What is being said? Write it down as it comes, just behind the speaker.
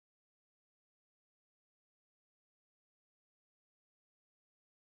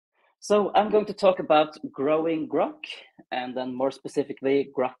So I'm going to talk about growing GROQ, and then more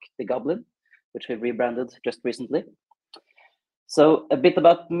specifically GROQ the Goblin, which we rebranded just recently. So a bit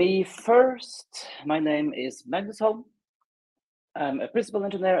about me first. My name is Magnus Holm. I'm a principal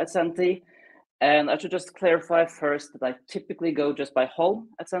engineer at Sanity, and I should just clarify first that I typically go just by Holm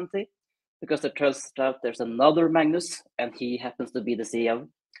at Sanity, because it turns out there's another Magnus, and he happens to be the CEO.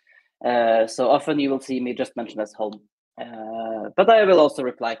 So often you will see me just mentioned as Holm. But I will also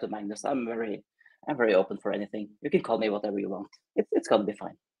reply to Magnus. I'm very open for anything. You can call me whatever you want. It's gonna be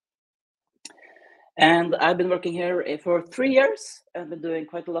fine. And I've been working here for 3 years and been doing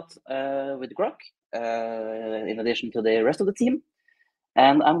quite a lot with GROQ, in addition to the rest of the team.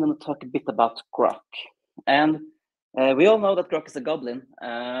 And I'm going to talk a bit about GROQ. And we all know that GROQ is a goblin,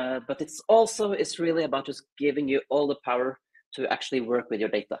 but it's really about just giving you all the power to actually work with your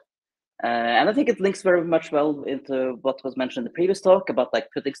data. And I think it links very much well into what was mentioned in the previous talk about like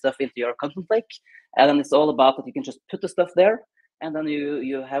putting stuff into your content lake. And then it's all about that you can just put the stuff there, and then you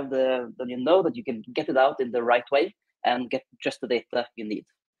know that you can get it out in the right way and get just the data you need.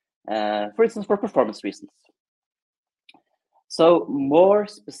 For instance, for performance reasons. So more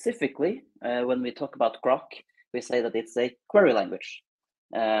specifically, when we talk about GROQ, we say that it's a query language.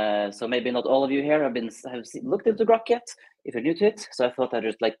 So maybe not all of you here have looked into GROQ yet, if you're new to it. So I thought I'd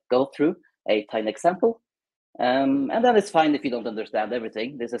just like go through a tiny example. And then it's fine if you don't understand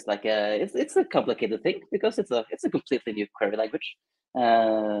everything. This is like it's a complicated thing because it's a completely new query language,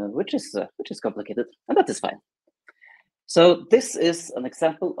 which is complicated, and that is fine. So this is an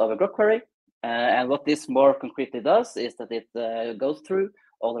example of a GROQ query, and what this more concretely does is that it goes through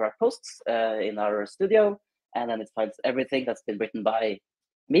all of our posts in our studio, and then it finds everything that's been written by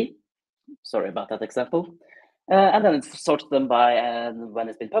me. Sorry about that example. And then it sorts them by when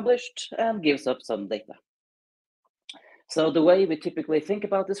it's been published and gives up some data. So the way we typically think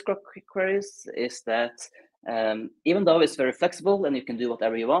about these GROQ queries is that even though it's very flexible and you can do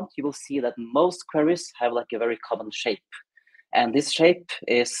whatever you want, you will see that most queries have like a very common shape. And this shape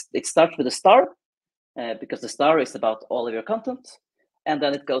it starts with a star, because the star is about all of your content. And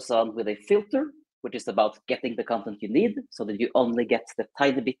then it goes on with a filter, which is about getting the content you need so that you only get the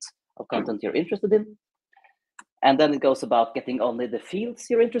tiny bit of content you're interested in. And then it goes about getting only the fields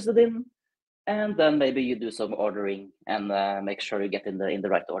you're interested in. And then maybe you do some ordering and make sure you get in the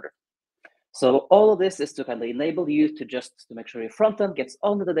right order. So all of this is to kind of enable you to make sure your front end gets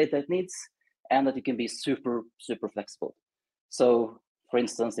only the data it needs, and that you can be super, super flexible. So for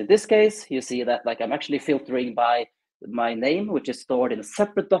instance, in this case, you see that like I'm actually filtering by my name, which is stored in a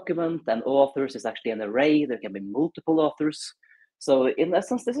separate document, and authors is actually an array. There can be multiple authors. So in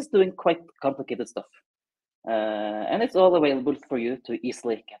essence, this is doing quite complicated stuff. And it's all available for you to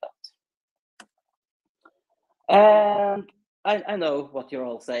easily get out. And I know what you're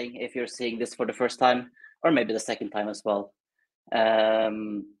all saying if you're seeing this for the first time, or maybe the second time as well.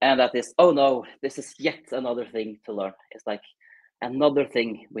 And that is, oh no, this is yet another thing to learn. It's like another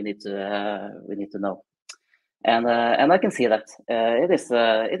thing we need to know. And I can see that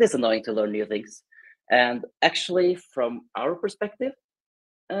it is annoying to learn new things. And actually, from our perspective,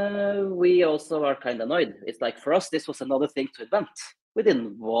 we also are kind of annoyed. It's like for us, this was another thing to invent. We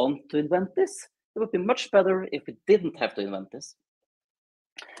didn't want to invent this. It would be much better if we didn't have to invent this.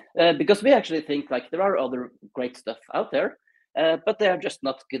 Because we actually think like there are other great stuff out there, but they are just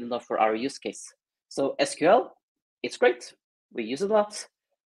not good enough for our use case. So SQL, it's great. We use it a lot,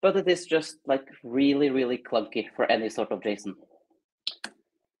 but it is just like really, really clunky for any sort of JSON.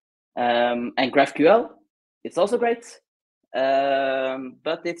 And GraphQL, it's also great,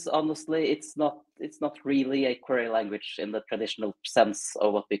 but it's not really a query language in the traditional sense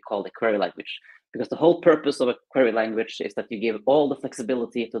of what we call a query language. Because the whole purpose of a query language is that you give all the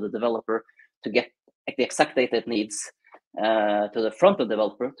flexibility to the developer to get the exact data it needs, to the front-end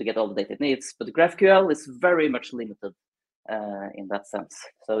developer to get all the data it needs. But GraphQL is very much limited in that sense.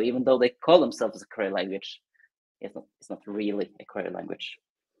 So even though they call themselves a query language, it's not really a query language.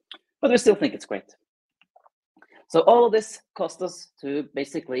 But we still think it's great. So all of this cost us to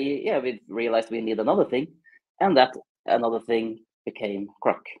basically, we realized we need another thing, and that another thing became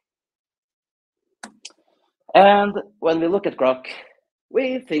GROQ. And when we look at GROQ,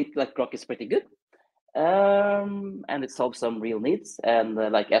 we think that GROQ is pretty good, and it solves some real needs. And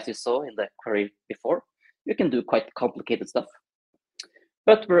like as you saw in the query before, you can do quite complicated stuff.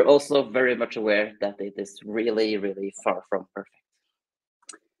 But we're also very much aware that it is really, really far from perfect.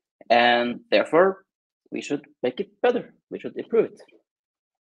 And therefore, we should make it better. We should improve it.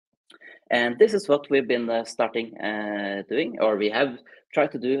 And this is what we've been starting doing, or we have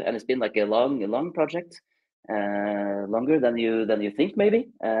tried to do, and it's been like a long project. longer than you think, maybe,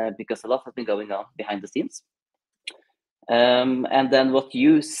 because a lot has been going on behind the scenes. And then what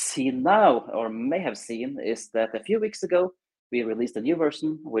you see now, or may have seen, is that a few weeks ago we released a new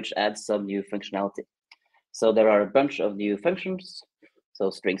version which adds some new functionality. So there are a bunch of new functions. So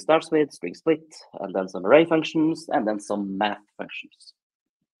string starts with, string split, and then some array functions, and then some math functions.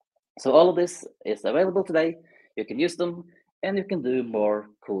 So all of this is available today. You can use them, and you can do more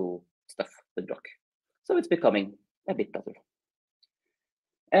cool stuff with GROQ. So it's becoming a bit better.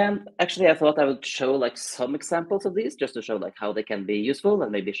 And actually, I thought I would show like some examples of these, just to show like how they can be useful,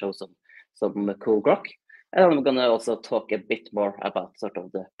 and maybe show some cool GROQ. And I'm gonna also talk a bit more about sort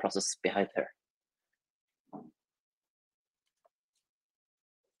of the process behind here.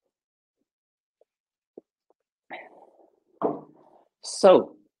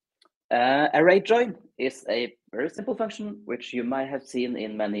 So array join is a very simple function, which you might have seen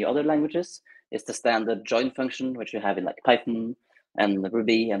in many other languages. It's the standard join function, which you have in like Python and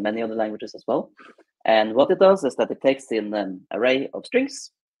Ruby and many other languages as well. And what it does is that it takes in an array of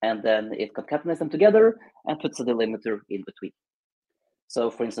strings, and then it concatenates them together and puts a delimiter in between.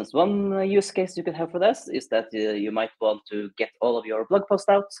 So for instance, one use case you could have for this is that you might want to get all of your blog posts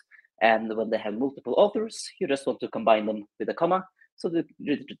out, and when they have multiple authors, you just want to combine them with a comma, so that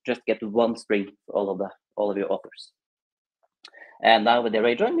you just get one string for all of your authors. And now with the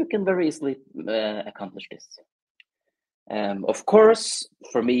array join, you can very easily accomplish this. Of course,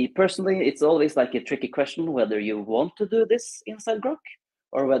 for me personally, it's always like a tricky question whether you want to do this inside GROQ,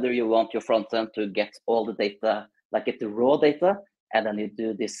 or whether you want your front end to get all the data, like get the raw data, and then you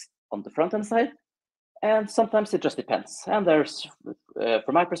do this on the front end side. And sometimes it just depends. And there's,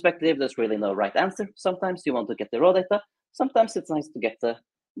 from my perspective, there's really no right answer. Sometimes you want to get the raw data. Sometimes it's nice to get the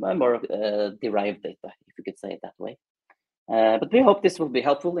more derived data, if you could say it that way. But we hope this will be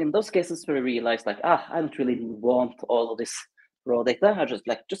helpful in those cases where we realize like, I don't really want all of this raw data. I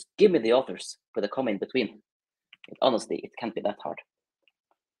just give me the authors with a comma in between. Honestly, it can't be that hard.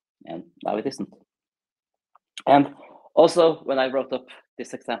 And now it isn't. And also, when I wrote up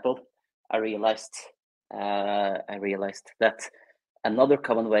this example, I realized that another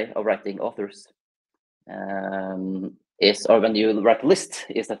common way of writing authors is, or when you write a list,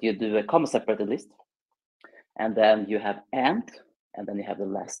 is that you do a comma separated list, and then you have and then you have the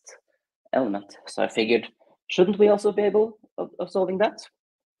last element. So I figured, shouldn't we also be able of solving that?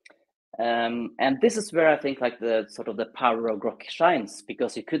 And this is where I think like the sort of the power of GROQ shines,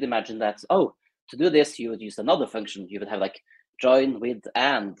 because you could imagine that, to do this, you would use another function. You would have like join with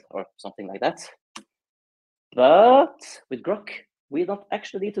and or something like that. But with GROQ, we don't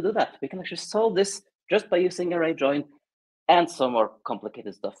actually need to do that. We can actually solve this just by using array join and some more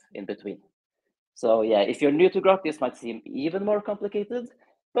complicated stuff in between. So yeah, if you're new to GROQ, this might seem even more complicated,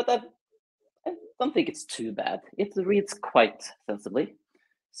 but I don't think it's too bad. It reads quite sensibly.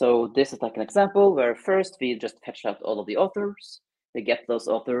 So this is like an example where first we just fetch out all of the authors. We get those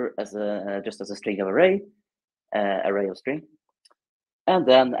author as just as a string of array of string. And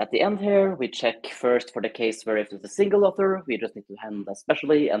then at the end here, we check first for the case where if it's a single author, we just need to handle that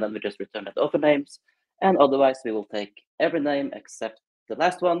specially, and then we just return that author names. And otherwise, we will take every name except the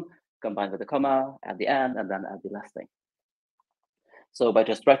last one, combine with a comma, add the and then add the last name. So by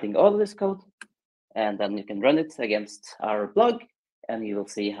just writing all of this code, and then you can run it against our blog, and you will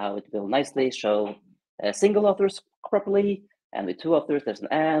see how it will nicely show single authors properly, and with two authors, there's an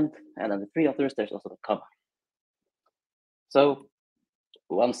and then with three authors, there's also a comma. So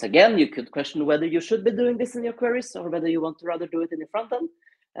once again, you could question whether you should be doing this in your queries or whether you want to rather do it in your front end.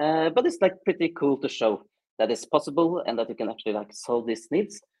 But it's like pretty cool to show that it's possible and that you can actually like solve these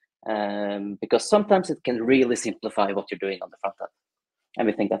needs, because sometimes it can really simplify what you're doing on the front end. And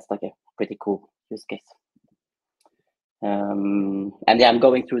we think that's like a pretty cool use case. And yeah, I'm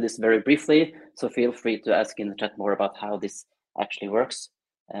going through this very briefly, so feel free to ask in the chat more about how this actually works.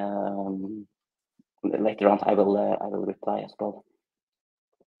 Later on, I will reply as well.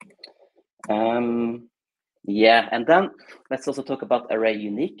 Yeah, and then let's also talk about array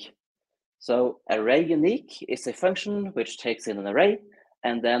unique. So array unique is a function which takes in an array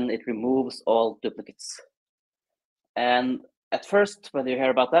and then it removes all duplicates. And at first, when you hear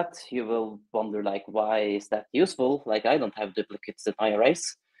about that, you will wonder like, why is that useful? Like, I don't have duplicates in my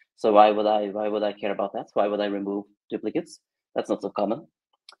arrays, so why would I care about that? Why would I remove duplicates? That's not so common.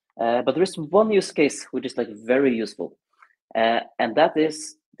 But there is one use case which is like very useful, and that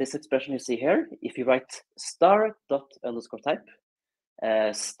is this expression you see here. If you write star._type,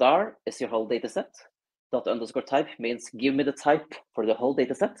 star is your whole data set. ._type means give me the type for the whole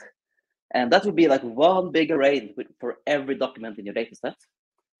data set. And that would be like one big array for every document in your data set.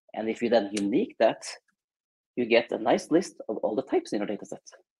 And if you then unique that, you get a nice list of all the types in your dataset.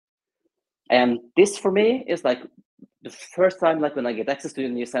 And this for me is like the first time, like when I get access to a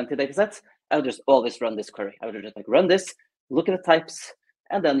new Sanity dataset, I'll just always run this query. I would just like run this, look at the types,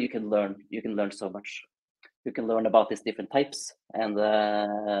 and then you can learn so much. You can learn about these different types and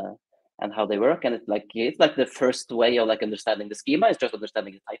how they work. And it's like the first way of like understanding the schema is just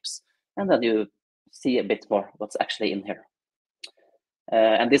understanding the types. And then you see a bit more what's actually in here.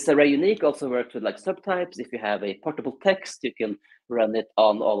 And this array unique also works with like subtypes. If you have a portable text, you can run it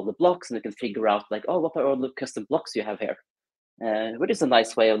on all of the blocks and you can figure out like, oh, what are all the custom blocks you have here? Which is a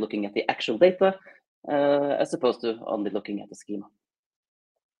nice way of looking at the actual data as opposed to only looking at the schema.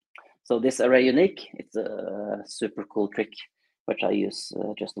 So this array unique, it's a super cool trick, which I use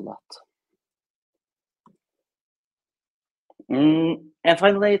just a lot. And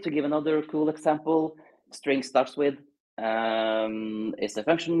finally, to give another cool example, string starts with is a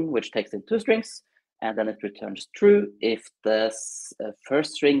function which takes in 2 strings, and then it returns true if the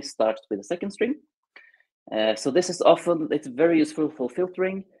first string starts with the second string. So this is it's very useful for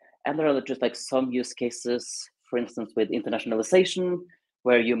filtering, and there are just like some use cases, for instance, with internationalization,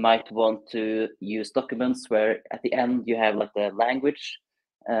 where you might want to use documents where at the end you have like the language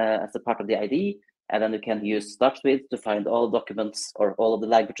as a part of the ID, and then you can use starts with to find all documents or all of the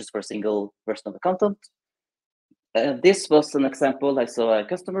languages for a single version of the content. This was an example I saw a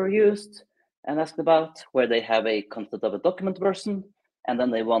customer used and asked about, where they have a content of a document version, and then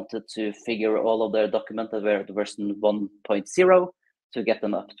they wanted to figure all of their documents that were at version 1.0 to get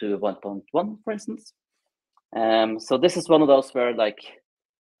them up to 1.1, for instance. So this is one of those where like,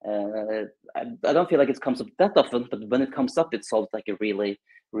 I don't feel like it comes up that often, but when it comes up, it solves like a really,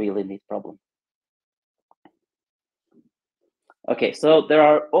 really neat problem. Okay, so there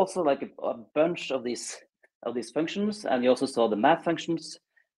are also like a bunch of these functions, and you also saw the math functions.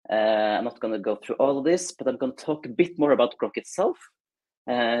 I'm not going to go through all of this, but I'm going to talk a bit more about GROQ itself,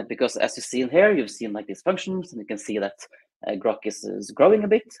 because as you see in here, you've seen like these functions, and you can see that GROQ is growing a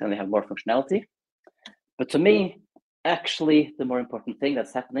bit, and we have more functionality. But to me, actually, the more important thing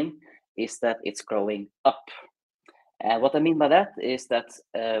that's happening is that it's growing up. And what I mean by that is that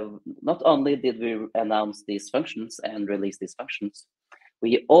not only did we announce these functions and release these functions,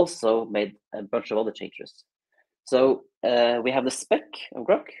 we also made a bunch of other changes. So we have the spec of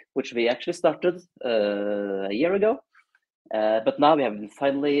GROQ, which we actually started a year ago. But now we have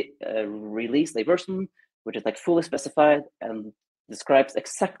finally released a version which is like fully specified and describes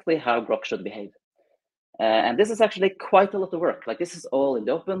exactly how GROQ should behave. And this is actually quite a lot of work. Like this is all in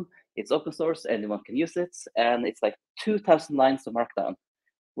the open. It's open source, anyone can use it. And it's like 2,000 lines of markdown,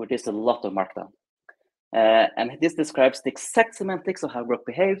 which is a lot of markdown. And this describes the exact semantics of how GROQ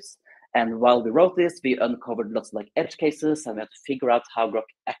behaves. And while we wrote this, we uncovered lots of like edge cases, and we had to figure out how GROQ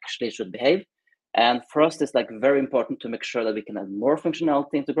actually should behave. And for us, it's like very important to make sure that we can add more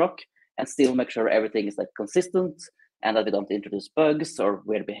functionality into GROQ and still make sure everything is like consistent and that we don't introduce bugs or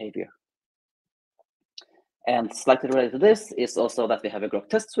weird behavior. And slightly related to this is also that we have a GROQ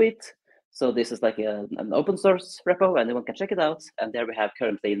test suite. So this is like an open source repo, anyone can check it out. And there we have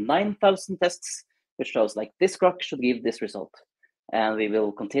currently 9,000 tests, which shows like this GROQ should give this result. And we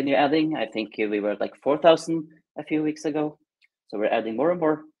will continue adding. I think we were at like 4,000 a few weeks ago. So we're adding more and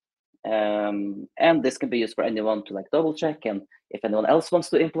more. And this can be used for anyone to like double check. And if anyone else wants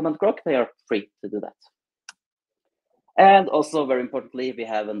to implement GROQ, they are free to do that. And also very importantly, we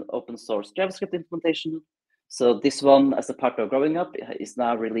have an open source JavaScript implementation. So this one, as a part of growing up, is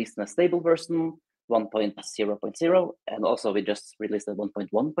now released in a stable version 1.0.0, and also we just released a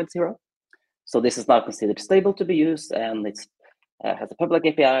 1.1.0. So this is now considered stable to be used, and it has a public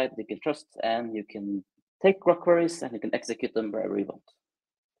API that you can trust, and you can take GROQ queries and you can execute them wherever you want.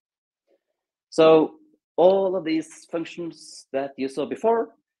 So all of these functions that you saw before,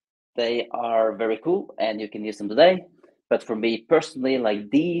 they are very cool, and you can use them today. But for me personally, like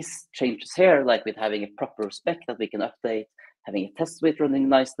these changes here, like with having a proper spec that we can update, having a test suite running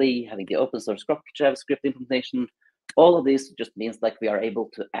nicely, having the open source GROQ JavaScript implementation, all of this just means like we are able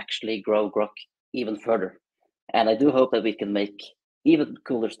to actually grow GROQ even further. And I do hope that we can make even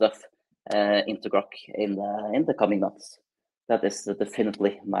cooler stuff into GROQ in the coming months. That is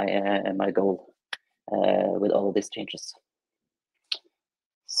definitely my goal with all of these changes.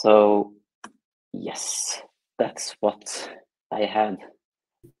 So yes. That's what I had.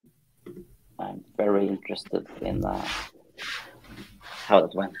 I'm very interested in how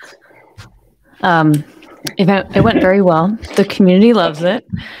it went. It went very well. The community loves it.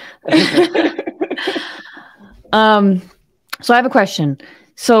 So I have a question.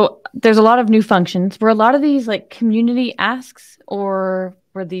 So there's a lot of new functions. Were a lot of these like community asks, or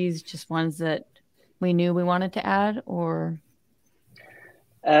were these just ones that we knew we wanted to add, or?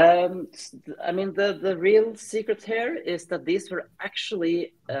 I mean, the real secret here is that these were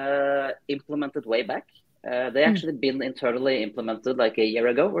actually implemented way back. They actually been internally implemented like a year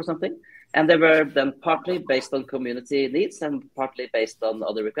ago or something, and they were then partly based on community needs and partly based on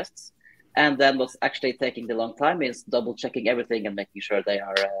other requests. And then what's actually taking the long time is double checking everything and making sure they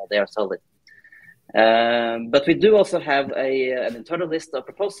are solid. But we do also have an internal list of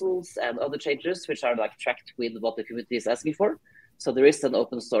proposals and other changes which are like tracked with what the community is asking for. So there is an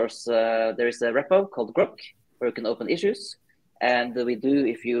open source, there is a repo called GROQ where you can open issues. And we do,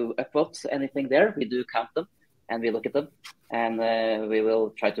 if you upvote anything there, we do count them and we look at them. And we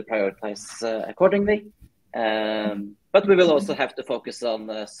will try to prioritize accordingly. But we will also have to focus on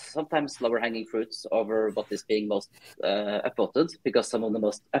sometimes lower hanging fruits over what is being most upvoted, because some of the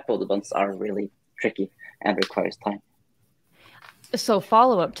most upvoted ones are really tricky and requires time. So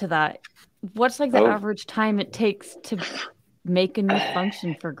follow up to that, what's like the average time it takes to make a new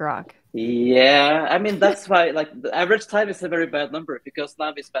function for GROQ? Yeah, I mean, that's why like the average time is a very bad number, because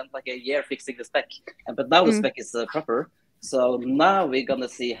now we spent like a year fixing the spec, but now the spec is proper. So now we're gonna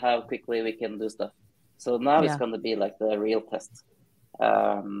see how quickly we can do stuff. So now it's gonna be like the real test.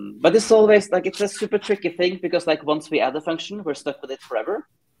 But it's always like, it's a super tricky thing, because like once we add a function, we're stuck with it forever.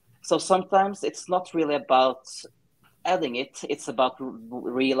 So sometimes it's not really about adding it, it's about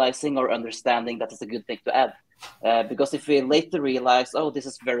realizing or understanding that it's a good thing to add. Because if we later realize, oh, this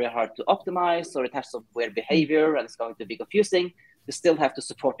is very hard to optimize, or it has some weird behavior and it's going to be confusing, we still have to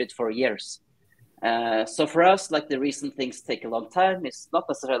support it for years. So for us, like the reason things take a long time is not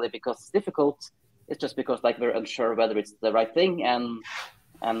necessarily because it's difficult, it's just because like we're unsure whether it's the right thing, and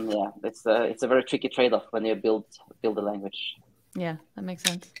yeah, it's a very tricky trade-off when you build a language. Yeah, that makes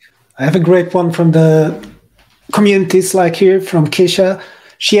sense. I have a great one from the community Slack here from Kisha.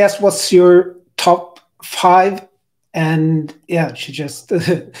 She asked, what's your top 5? And yeah, she just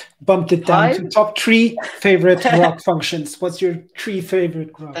bumped it down to top 3 favorite GROQ functions. What's your 3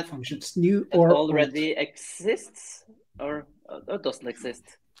 favorite GROQ functions, new or already old? Exists or doesn't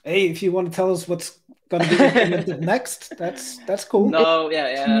exist? Hey, if you want to tell us what's going to be implemented next, that's cool. No,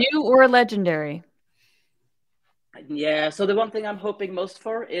 yeah. New or legendary? Yeah, so the one thing I'm hoping most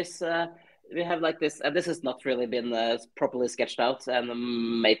for is we have like this, and this has not really been properly sketched out and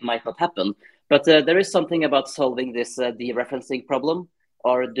might not happen, but there is something about solving this dereferencing problem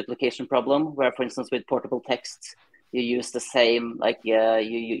or duplication problem, where, for instance, with portable text, you use the same, like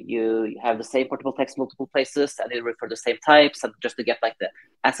you have the same portable text multiple places, and you refer the same types, and just to get like the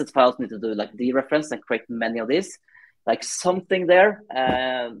asset files, need to do like dereference and create many of these, like something there.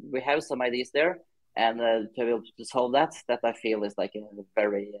 We have some ideas there. And to be able to solve that I feel is like a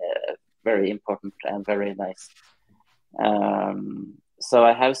very, very important and very nice. So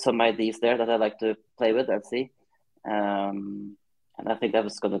I have some ideas there that I like to play with and see. And I think that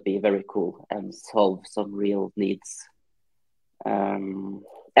was going to be very cool and solve some real needs.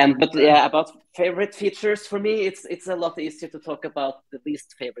 But yeah, about favorite features, for me, it's a lot easier to talk about the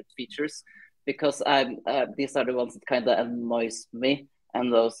least favorite features, because these are the ones that kind of annoys me. And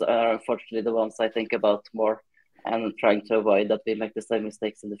those are unfortunately the ones I think about more, and trying to avoid that we make the same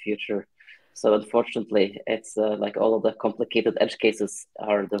mistakes in the future. So unfortunately, it's like all of the complicated edge cases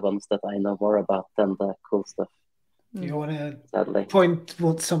are the ones that I know more about than the cool stuff. Do you want to point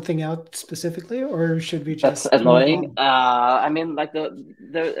something out specifically, or should we just? That's annoying. I mean, like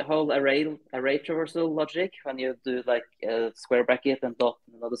the whole array traversal logic, when you do like a square bracket and dot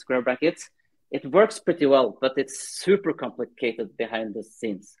another square bracket, it works pretty well, but it's super complicated behind the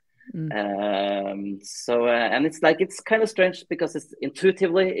scenes. And it's like, it's kind of strange, because it's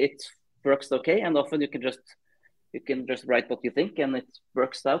intuitively it works okay, and often you can just write what you think and it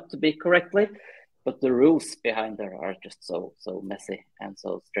works out to be correctly, but the rules behind there are just so messy and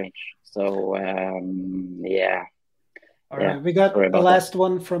so strange. So yeah. All right, we got the last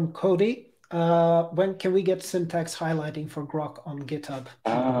one from Cody. When can we get syntax highlighting for GROQ on GitHub?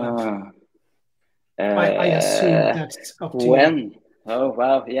 I assume that's up to you. Oh,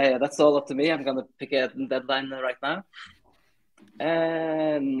 wow. Yeah, that's all up to me. I'm going to pick a deadline right now.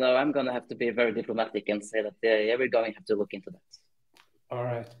 No, I'm going to have to be very diplomatic and say that, yeah, we're going to have to look into that. All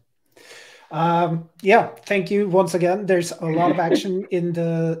right. Yeah, thank you once again. There's a lot of action in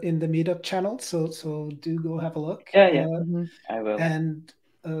the Meetup channel, so do go have a look. Yeah, I will. And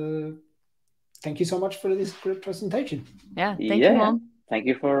thank you so much for this great presentation. Yeah, thank you, Holm. Thank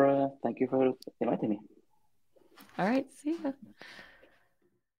you for inviting me. All right, see ya.